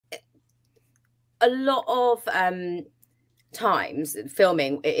a lot of times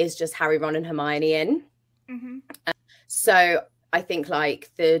filming, it is just Harry, Ron, and Hermione in. So I think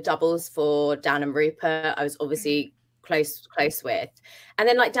like the doubles for Dan and Rupert, I was obviously close with, and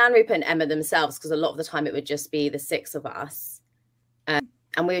then like Dan, Rupert, and Emma themselves, because a lot of the time it would just be the six of us,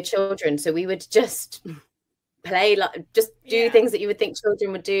 and we were children, so we would just play, like just do things that you would think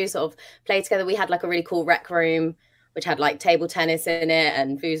children would do, sort of play together. We had like a really cool rec room which had like table tennis in it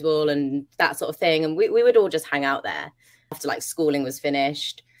and foosball and that sort of thing, and we would all just hang out there after like schooling was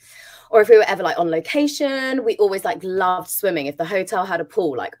finished. Or if we were ever like on location, we always like loved swimming. If the hotel had a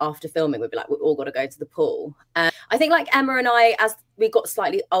pool, like after filming, we'd be like, we've all got to go to the pool. I think like Emma and I, as we got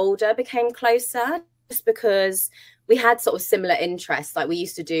slightly older, became closer just because we had sort of similar interests. Like we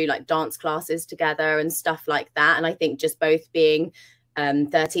used to do like dance classes together and stuff like that. And I think just both being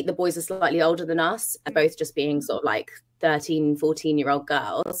 13, the boys are slightly older than us, and both just being sort of like 13, 14-year-old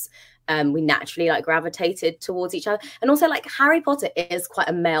girls, we naturally like gravitated towards each other. And also like Harry Potter is quite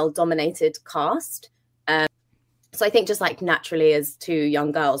a male dominated cast, so I think just like naturally as two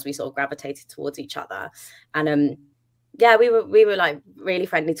young girls we sort of gravitated towards each other. And yeah, we were like really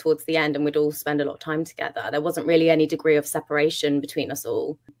friendly towards the end, and we'd all spend a lot of time together. There wasn't really any degree of separation between us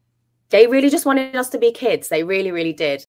all. They really just wanted us to be kids. They really did.